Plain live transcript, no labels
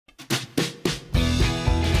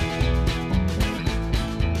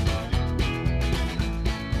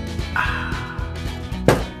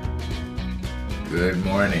Good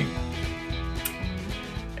morning,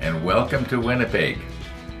 and welcome to Winnipeg.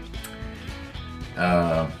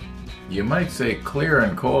 You might say clear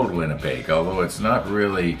and cold Winnipeg, although it's not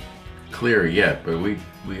really clear yet, but we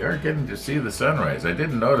are getting to see the sunrise. I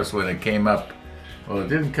didn't notice when it came up. Well, it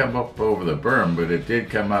didn't come up over the berm, but it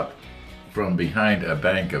did come up from behind a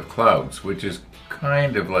bank of clouds, which is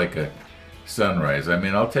kind of like a sunrise. I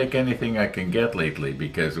mean, I'll take anything I can get lately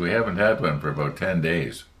because we haven't had one for about 10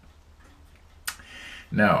 days.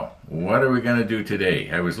 Now, what are we going to do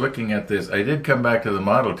today? I was looking at this. I did come back to the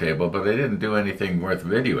model table, but I didn't do anything worth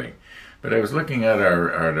videoing. But I was looking at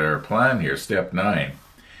our plan here, step 9,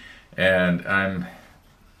 and I'm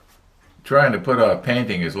trying to put off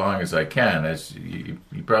painting as long as I can, as you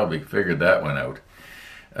probably figured that one out.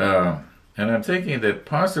 And I'm thinking that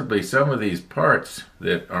possibly some of these parts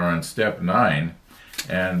that are on step 9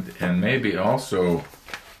 and maybe also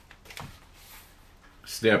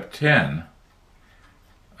step 10,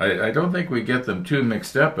 I don't think we get them too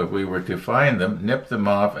mixed up if we were to find them, nip them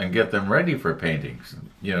off, and get them ready for paintings.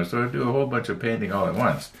 You know, so I do a whole bunch of painting all at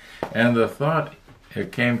once. And the thought,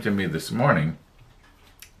 it came to me this morning,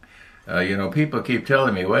 people keep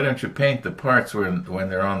telling me, why don't you paint the parts when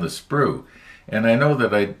they're on the sprue? And I know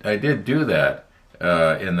that I did do that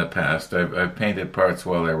in the past. I've painted parts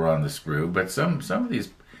while they were on the sprue, but some of these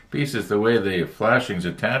pieces, the way the flashing's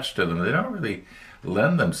attached to them, they don't really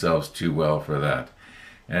lend themselves too well for that.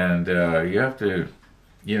 And you have to,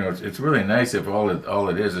 it's really nice if all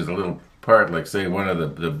it is a little part, like say one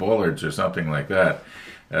of the bollards or something like that,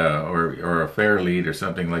 or a fair lead or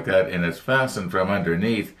something like that, and it's fastened from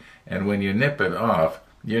underneath. And when you nip it off,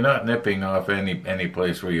 you're not nipping off any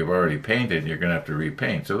place where you've already painted. You're going to have to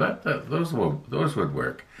repaint. So those would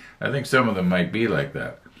work. I think some of them might be like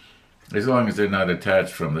that, as long as they're not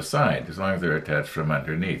attached from the side, as long as they're attached from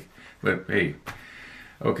underneath. But hey,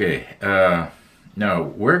 okay. Now,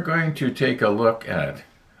 we're going to take a look at,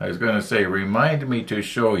 I was going to say, remind me to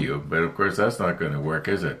show you, but of course that's not going to work,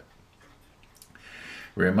 is it?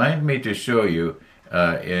 Remind me to show you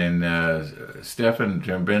in Stefan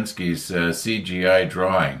Drabinski's CGI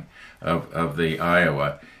drawing of the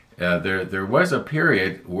Iowa. There was a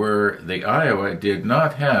period where the Iowa did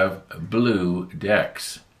not have blue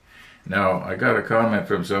decks. Now, I got a comment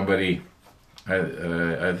from somebody,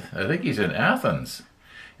 I think he's in Athens,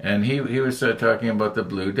 and he was talking about the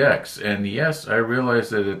blue decks. And yes, I realize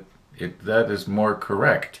that that is more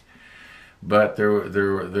correct. But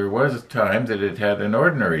there was a time that it had an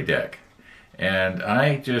ordinary deck. And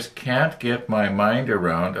I just can't get my mind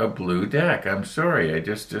around a blue deck. I'm sorry. I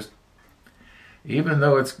just even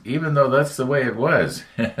though that's the way it was.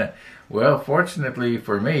 Well, fortunately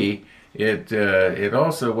for me, it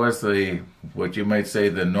also was what you might say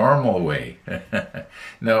the normal way.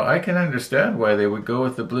 Now, I can understand why they would go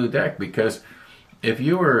with the blue deck, because if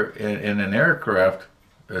you were in an aircraft,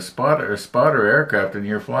 a spotter aircraft, and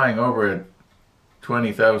you're flying over at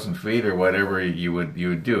 20,000 feet or whatever you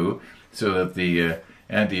would do, so that the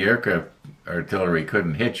anti-aircraft artillery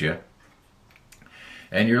couldn't hit you,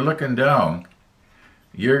 and you're looking down,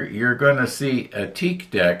 you're going to see a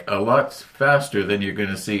teak deck a lot faster than you're going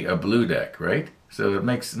to see a blue deck, right? So it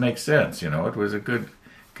makes sense, It was a good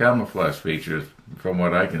camouflage feature from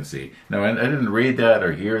what I can see. Now, I didn't read that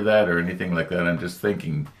or hear that or anything like that. I'm just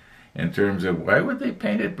thinking in terms of why would they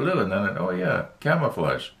paint it blue? And then, oh yeah,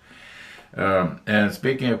 camouflage. And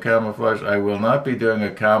speaking of camouflage, I will not be doing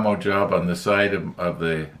a camo job on the side of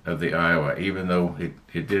the Iowa, even though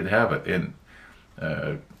it did have it. And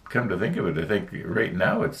come to think of it, I think right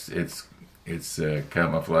now it's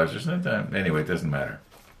camouflage, isn't it? Anyway, it doesn't matter.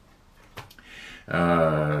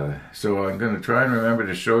 So I'm going to try and remember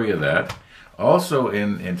to show you that. Also,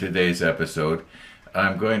 in today's episode,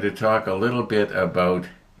 I'm going to talk a little bit about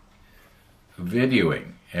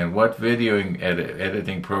videoing and what videoing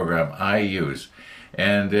editing program I use.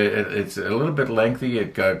 And it's a little bit lengthy. I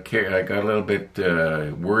got a little bit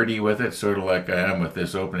wordy with it, sort of like I am with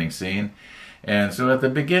this opening scene. And so at the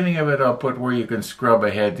beginning of it, I'll put where you can scrub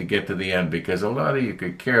ahead to get to the end, because a lot of you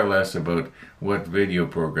could care less about what video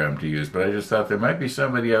program to use. But I just thought there might be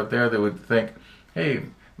somebody out there that would think, hey,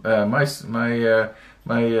 my cell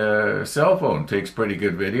phone takes pretty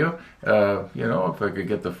good video. If I could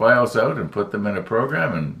get the files out and put them in a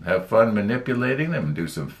program and have fun manipulating them and do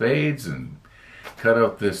some fades and cut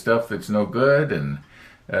out the stuff that's no good, and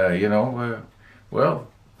well,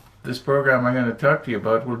 this program I'm going to talk to you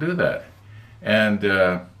about will do that. And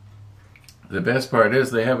the best part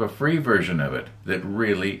is they have a free version of it that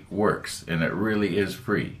really works, and it really is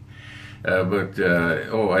free.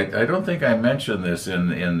 I don't think I mentioned this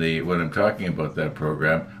in the when I'm talking about that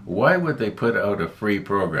program. Why would they put out a free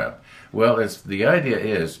program? Well, the idea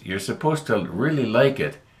is you're supposed to really like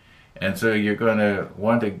it, and so you're going to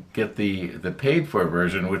want to get the paid for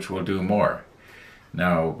version, which will do more.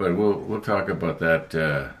 Now, but we'll talk about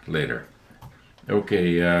that later.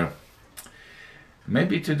 Okay,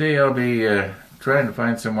 maybe today I'll be trying to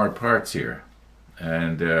find some more parts here,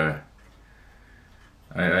 and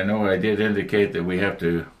I know I did indicate that we have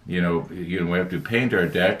to, we have to paint our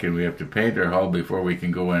deck and we have to paint our hull before we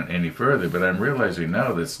can go any further. But I'm realizing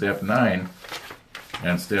now that step 9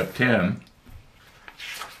 and step 10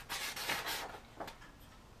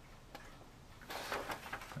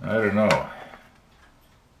 I don't know.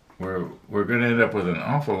 We're going to end up with an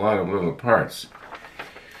awful lot of little parts.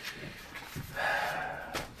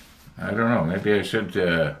 I don't know. Maybe I should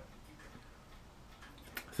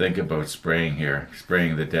think about spraying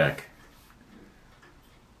the deck.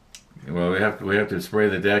 Well, we have to spray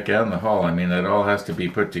the deck and the hull. I mean, that all has to be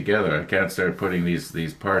put together. I can't start putting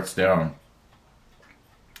these parts down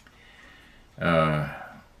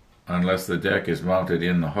unless the deck is mounted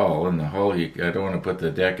in the hull. And the hull, I don't want to put the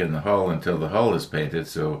deck in the hull until the hull is painted.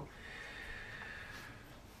 So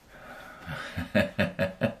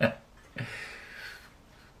I'm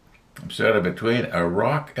sort of between a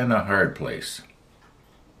rock and a hard place.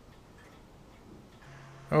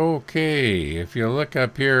 Okay, if you look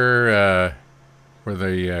up here where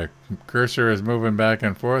the cursor is moving back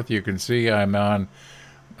and forth, you can see I'm on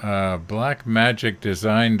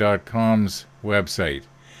blackmagicdesign.com's website.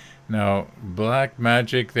 Now,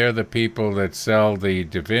 Blackmagic, they're the people that sell the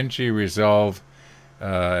DaVinci Resolve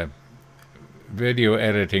video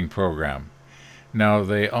editing program. Now,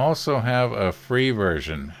 they also have a free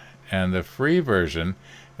version, and the free version,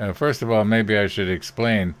 first of all, maybe I should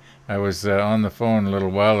explain. I was on the phone a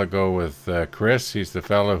little while ago with Chris. He's the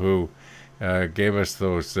fellow who gave us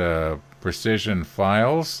those precision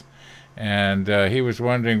files, and he was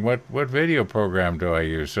wondering what video program do I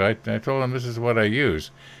use. So I told him this is what I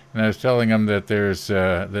use, and I was telling him that there's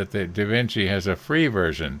that the DaVinci has a free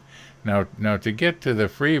version. Now to get to the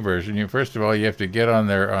free version, first of all you have to get on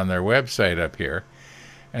their website up here,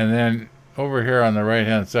 and then over here on the right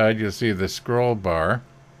hand side you'll see the scroll bar.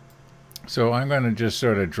 So I'm going to just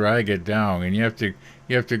sort of drag it down, and you have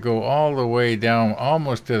to go all the way down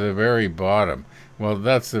almost to the very bottom. Well,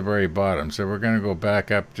 that's the very bottom. So we're going to go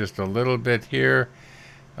back up just a little bit here,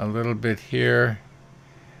 a little bit here,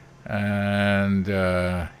 and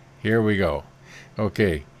here we go.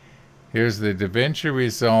 Okay, here's the DaVinci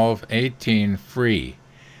Resolve 18 free.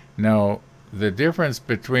 Now, the difference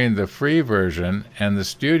between the free version and the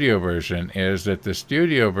studio version is that the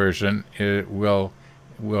studio version will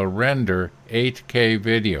render 8K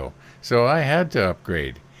video. So I had to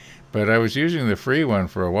upgrade, but I was using the free one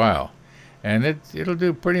for a while, and it'll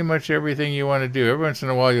do pretty much everything you want to do. Every once in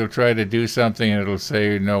a while you'll try to do something and it'll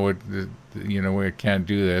say no, we can't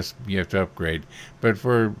do this, you have to upgrade. But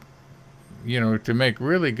for to make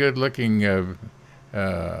really good looking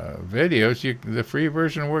videos, the free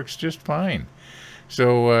version works just fine.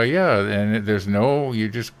 So yeah, and you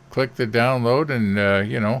just click the download, and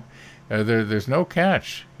there's no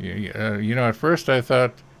catch. At first I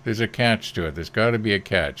thought there's a catch to it. There's got to be a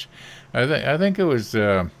catch. I think it was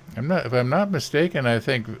if I'm not mistaken, I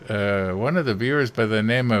think one of the viewers by the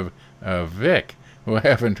name of Vic, who I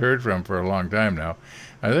haven't heard from for a long time now.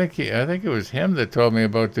 I think it was him that told me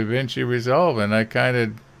about DaVinci Resolve, and I kind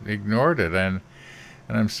of ignored it, and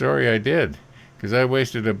I'm sorry I did, because I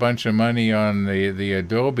wasted a bunch of money on the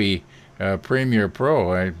Adobe Premiere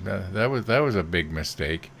Pro. That was a big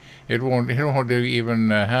mistake. It won't even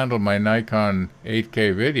handle my Nikon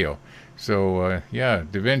 8K video. So yeah,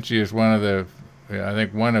 DaVinci is one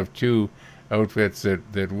of two outfits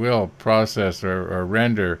that will process or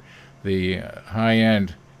render the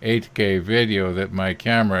high-end 8K video that my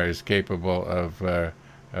camera is capable of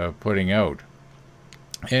putting out.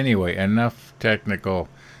 Anyway, enough technical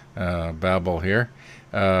babble here.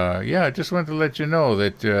 Yeah, I just wanted to let you know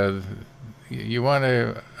that you want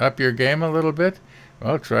to up your game a little bit.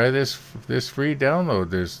 Well, try this free download.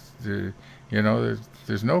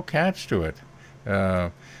 There's no catch to it.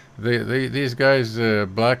 These guys,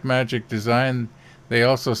 Blackmagic Design, they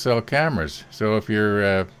also sell cameras. So if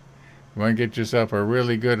you want to get yourself a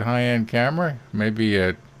really good high-end camera, maybe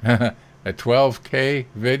a 12K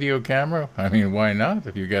video camera, I mean, why not?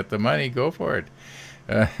 If you got the money, go for it.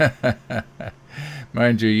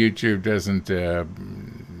 Mind you, YouTube doesn't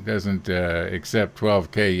accept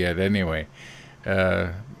 12K yet anyway.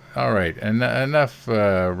 All right, enough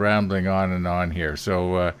rambling on and on here.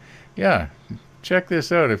 So yeah, check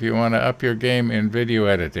this out if you want to up your game in video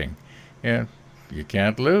editing. And you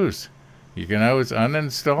can't lose. You can always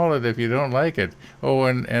uninstall it if you don't like it. Oh,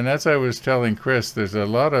 and as I was telling Chris, there's a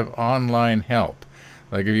lot of online help.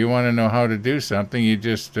 Like if you want to know how to do something, you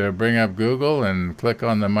just bring up Google and click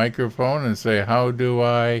on the microphone and say, how do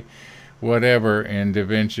I whatever in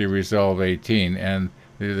DaVinci Resolve 18? And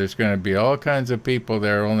there's going to be all kinds of people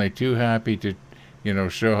there only too happy to,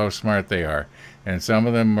 show how smart they are. And some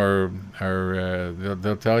of them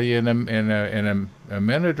they'll tell you in a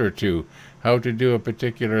minute or two how to do a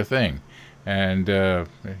particular thing. And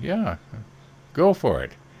yeah, go for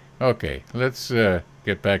it. Okay, let's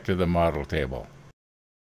get back to the model table.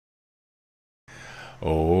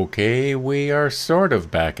 Okay, we are sort of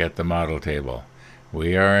back at the model table.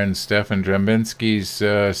 We are in Stefan Drambinski's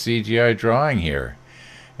CGI drawing here.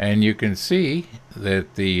 And you can see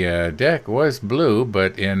that the deck was blue,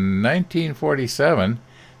 but in 1947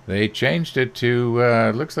 they changed it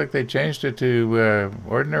to, looks like they changed it to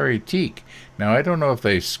ordinary teak. Now I don't know if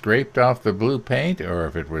they scraped off the blue paint or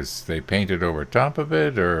if it was they painted over top of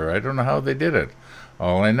it, or I don't know how they did it.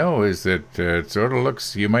 All I know is that it sort of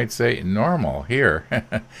looks, you might say, normal here.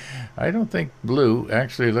 I don't think blue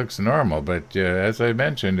actually looks normal, but as I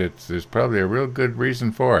mentioned, there's probably a real good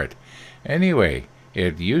reason for it. Anyway,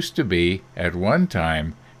 it used to be, at one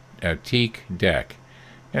time, a teak deck.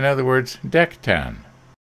 In other words, deck tan.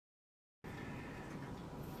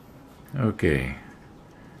 Okay,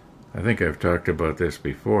 I think I've talked about this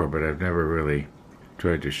before, but I've never really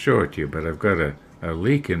tried to show it to you, but I've got a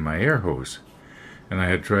leak in my air hose. And I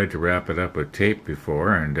had tried to wrap it up with tape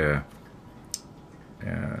before, and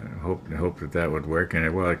hope that would work. And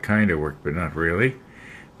it kind of worked, but not really.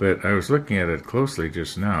 But I was looking at it closely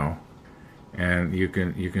just now, and you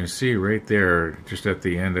can see right there, just at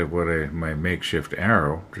the end of my makeshift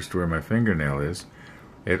arrow, just where my fingernail is,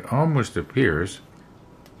 it almost appears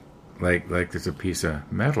like there's a piece of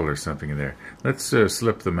metal or something in there. Let's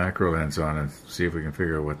slip the macro lens on and see if we can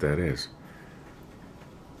figure out what that is.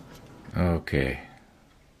 Okay.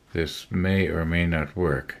 This may or may not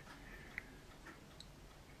work.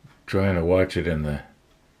 Trying to watch it in the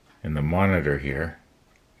monitor here.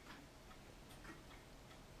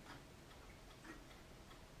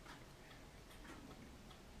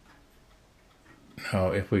 Now,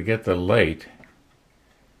 if we get the light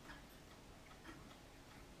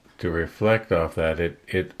to reflect off that,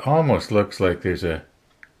 it almost looks like there's a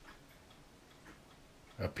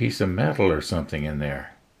piece of metal or something in there.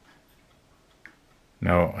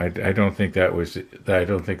 No, I don't think that was in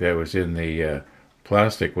the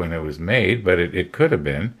plastic when it was made, but it could have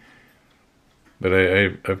been. But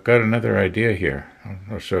I've got another idea here.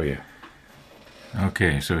 I'll show you.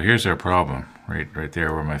 Okay, so here's our problem, right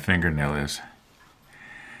there where my fingernail is.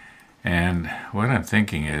 And what I'm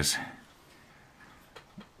thinking is,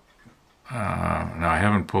 now I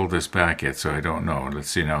haven't pulled this back yet, so I don't know. Let's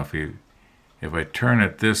see now if I turn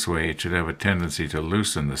it this way, it should have a tendency to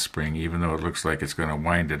loosen the spring, even though it looks like it's going to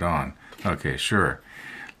wind it on. Okay, sure.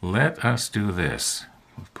 Let us do this.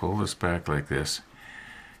 We'll pull this back like this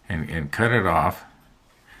and cut it off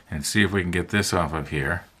and see if we can get this off of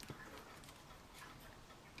here.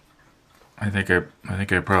 I think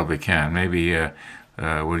I probably can. Maybe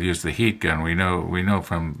we'll use the heat gun. We know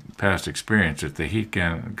from past experience that the heat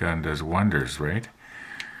gun does wonders, right?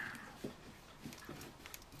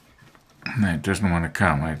 It doesn't want to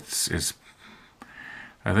come. I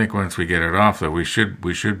think once we get it off, though, we should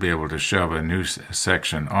be able to shove a new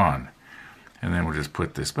section on, and then we'll just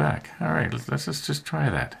put this back. All right, let's just try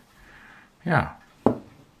that. Yeah.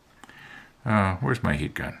 Where's my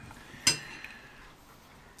heat gun?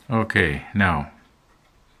 Okay, now,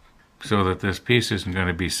 so that this piece isn't going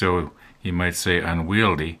to be so, you might say,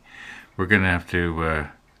 unwieldy, we're going to have to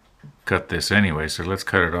cut this anyway. So let's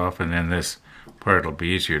cut it off, and then this part will be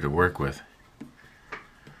easier to work with.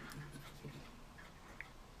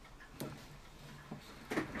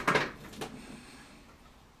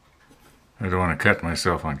 I don't want to cut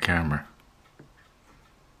myself on camera.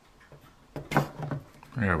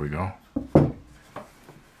 There we go.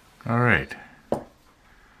 All right.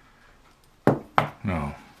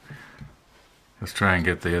 Now, let's try and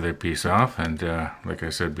get the other piece off, and like I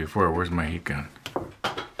said before, where's my heat gun?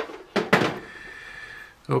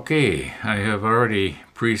 Okay, I have already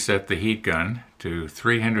preset the heat gun to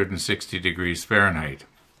 360 degrees Fahrenheit.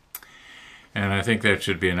 And I think that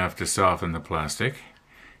should be enough to soften the plastic.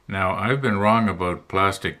 Now, I've been wrong about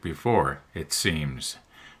plastic before, it seems.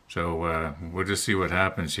 So we'll just see what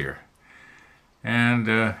happens here.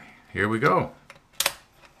 And here we go.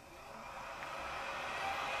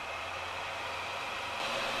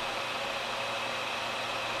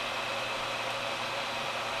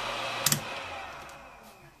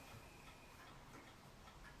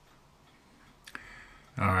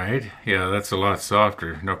 right, yeah, that's a lot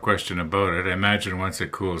softer, no question about it. I imagine once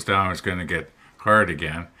it cools down, it's going to get hard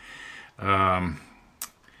again. But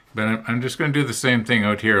I'm just going to do the same thing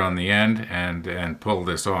out here on the end and pull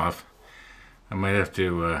this off. I might have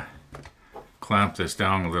to clamp this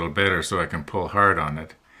down a little better so I can pull hard on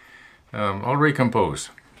it. I'll recompose.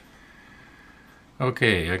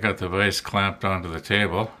 Okay, I got the vise clamped onto the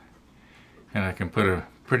table, and I can put a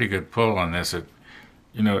pretty good pull on this. It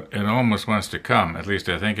almost wants to come, at least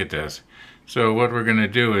I think it does. So what we're going to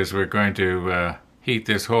do is we're going to heat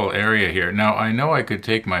this whole area here. Now I know I could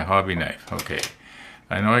take my hobby knife. Okay,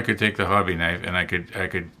 I know I could take the hobby knife and I could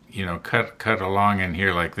cut along in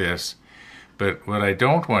here like this. But what I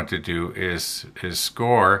don't want to do is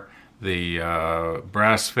score the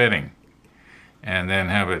brass fitting and then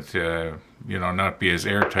have it not be as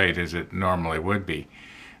airtight as it normally would be.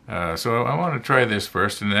 So I want to try this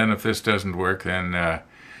first, and then if this doesn't work, then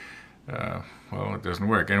well, it doesn't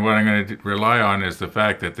work. And what I'm going to rely on is the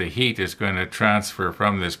fact that the heat is going to transfer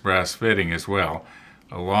from this brass fitting as well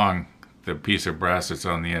along the piece of brass that's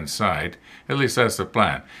on the inside. At least that's the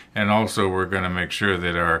plan. And also we're going to make sure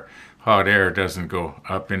that our hot air doesn't go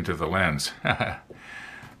up into the lens.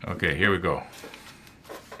 Okay, here we go.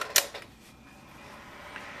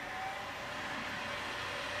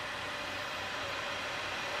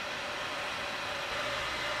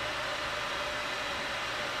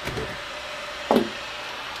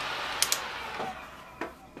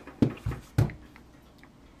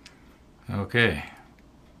 Okay.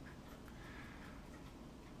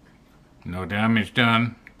 No damage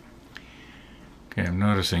done. Okay, I'm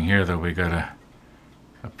noticing here that we got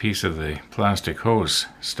a piece of the plastic hose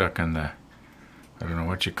stuck in the, I don't know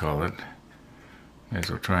what you call it. May as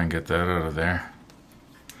well try and get that out of there.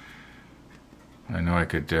 I know I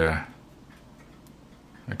could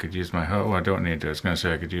use my, oh, I don't need to. I was going to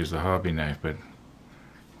say I could use the hobby knife, but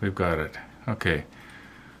we've got it. Okay,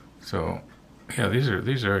 so yeah, these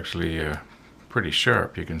are actually pretty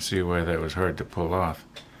sharp. You can see why that was hard to pull off,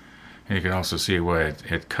 and you can also see why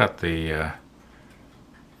it cut the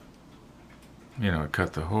it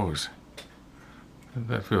cut the hose.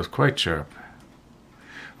 That feels quite sharp.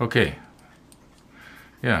 Okay,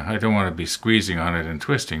 yeah, I don't want to be squeezing on it and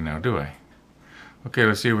twisting now, do I? Okay,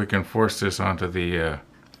 let's see if we can force this onto the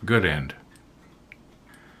good end.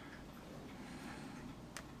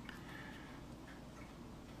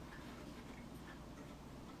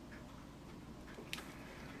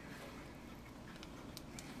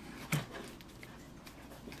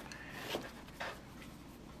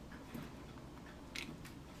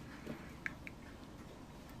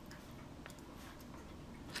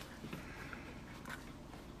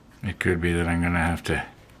 It could be that I'm going to have to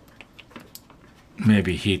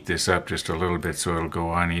maybe heat this up just a little bit so it'll go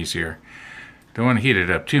on easier. Don't want to heat it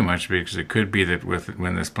up too much because it could be that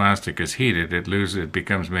when this plastic is heated, it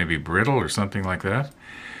becomes maybe brittle or something like that.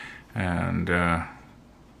 And I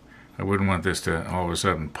wouldn't want this to all of a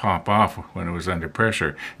sudden pop off when it was under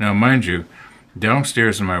pressure. Now, mind you,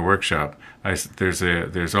 downstairs in my workshop,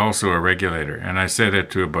 there's also a regulator, and I set it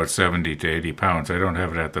to about 70 to 80 pounds. I don't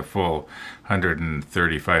have it at the full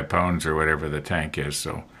 135 pounds or whatever the tank is,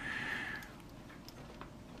 so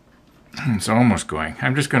it's almost going.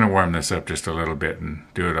 I'm just going to warm this up just a little bit and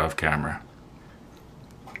do it off camera.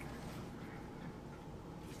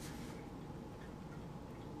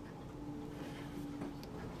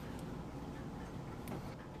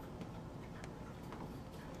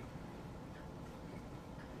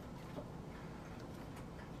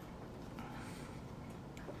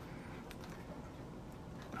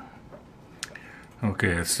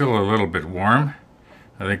 Okay, it's still a little bit warm.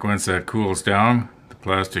 I think once that cools down, the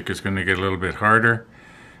plastic is going to get a little bit harder.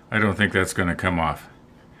 I don't think that's going to come off.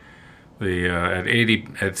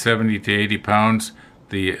 At 70 to 80 pounds,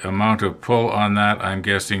 the amount of pull on that, I'm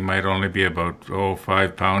guessing, might only be about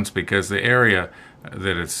 5 pounds, because the area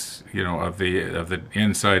that it's of the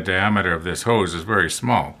inside diameter of this hose is very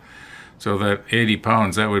small. So that 80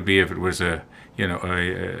 pounds, that would be if it was the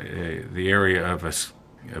area of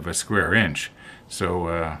a square inch.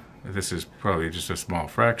 So this is probably just a small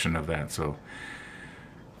fraction of that. So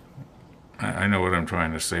I know what I'm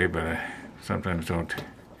trying to say, but I sometimes don't.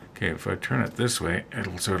 Okay, if I turn it this way,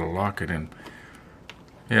 it'll sort of lock it in.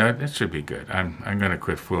 Yeah, it should be good. I'm going to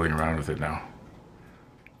quit fooling around with it now.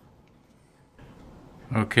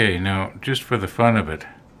 Okay, now just for the fun of it,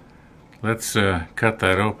 let's cut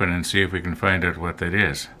that open and see if we can find out what that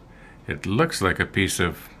is. It looks like a piece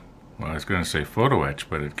of, well, I was going to say photo etch,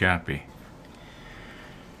 but it can't be.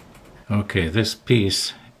 Okay, this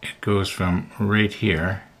piece, it goes from right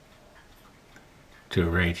here to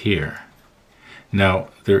right here. Now,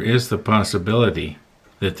 there is the possibility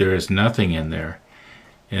that there is nothing in there,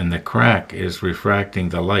 and the crack is refracting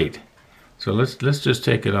the light. So let's just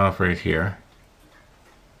take it off right here.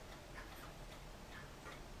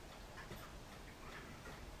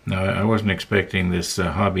 Now, I wasn't expecting this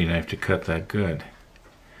hobby knife to cut that good.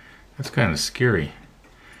 That's kind of scary.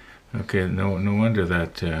 Okay, no wonder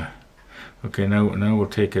that. Okay, now we'll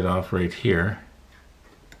take it off right here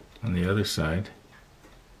on the other side.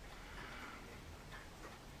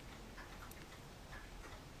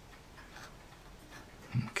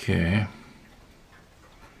 Okay.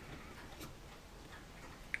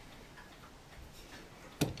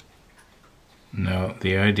 Now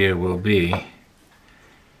the idea will be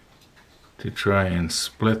to try and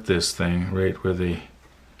split this thing right where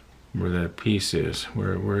that piece is.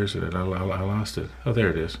 Where is it? I lost it. Oh, there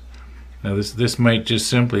it is. Now this might just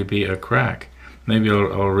simply be a crack. Maybe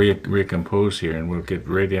I'll recompose here and we'll get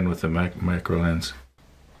right in with the micro lens.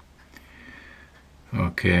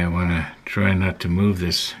 Okay, I want to try not to move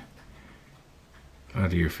this out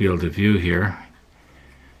of your field of view here.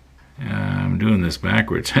 I'm doing this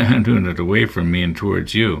backwards. I'm doing it away from me and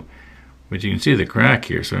towards you. But you can see the crack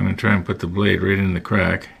here, so I'm going to try and put the blade right in the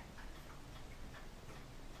crack.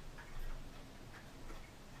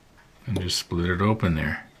 And just split it open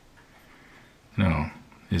there. Now,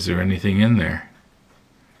 is there anything in there?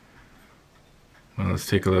 Well, let's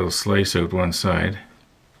take a little slice out one side.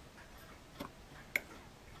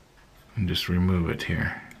 And just remove it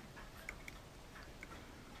here.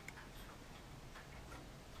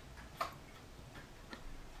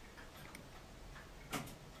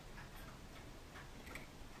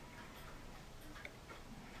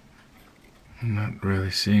 I'm not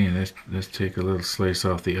really seeing it. Let's take a little slice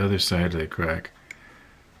off the other side of the crack.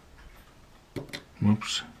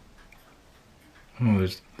 Whoops. Oh,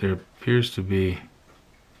 there appears to be.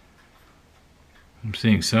 I'm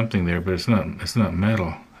seeing something there, but it's not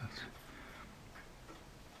metal.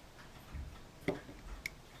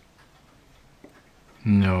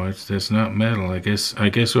 No, it's not metal. I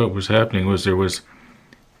guess what was happening was there was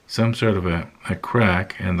some sort of a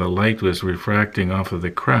crack, and the light was refracting off of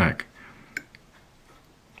the crack.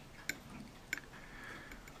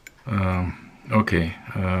 Okay,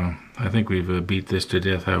 I think we've beat this to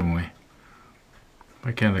death, haven't we?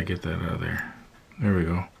 Why can't I get that out of there? There we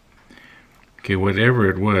go. Okay, whatever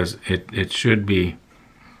it was, it should be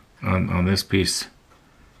on this piece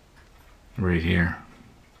right here.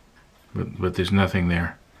 But there's nothing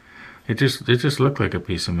there. It just looked like a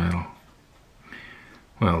piece of metal.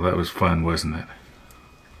 Well, that was fun, wasn't it?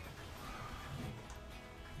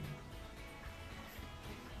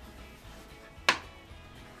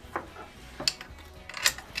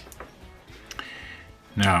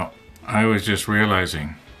 Now, I was just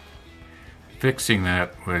realizing fixing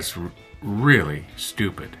that was really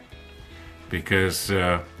stupid, because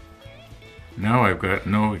now I've got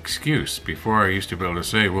no excuse. Before I used to be able to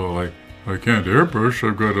say, well, I can't airbrush,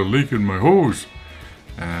 I've got a leak in my hose.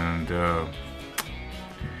 And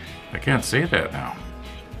I can't say that now.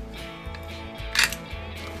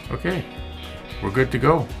 Okay, we're good to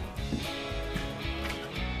go.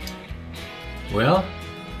 Well,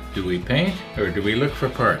 do we paint or do we look for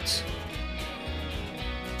parts?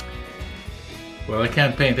 Well, I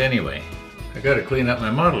can't paint anyway. I gotta clean up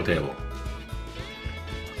my model table.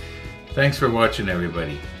 Thanks for watching,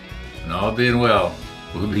 everybody. And all being well,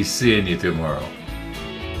 we'll be seeing you tomorrow.